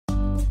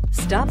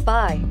Stop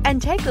by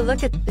and take a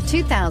look at the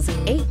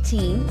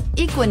 2018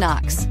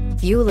 Equinox.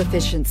 Fuel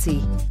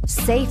efficiency,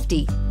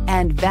 safety,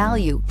 and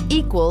value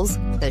equals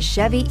the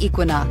Chevy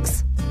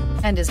Equinox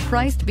and is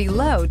priced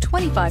below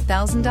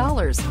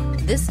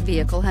 $25,000. This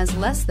vehicle has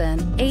less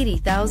than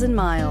 80,000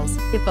 miles.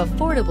 If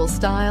affordable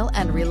style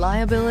and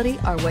reliability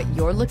are what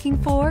you're looking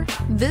for,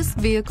 this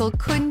vehicle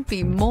couldn't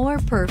be more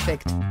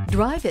perfect.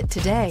 Drive it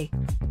today.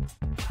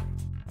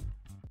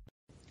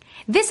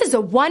 This is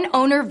a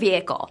one-owner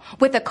vehicle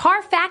with a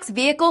Carfax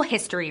Vehicle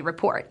History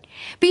Report.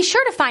 Be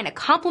sure to find a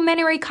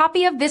complimentary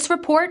copy of this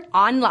report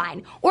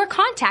online or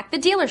contact the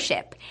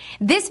dealership.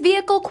 This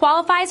vehicle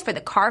qualifies for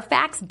the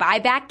Carfax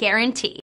Buyback Guarantee.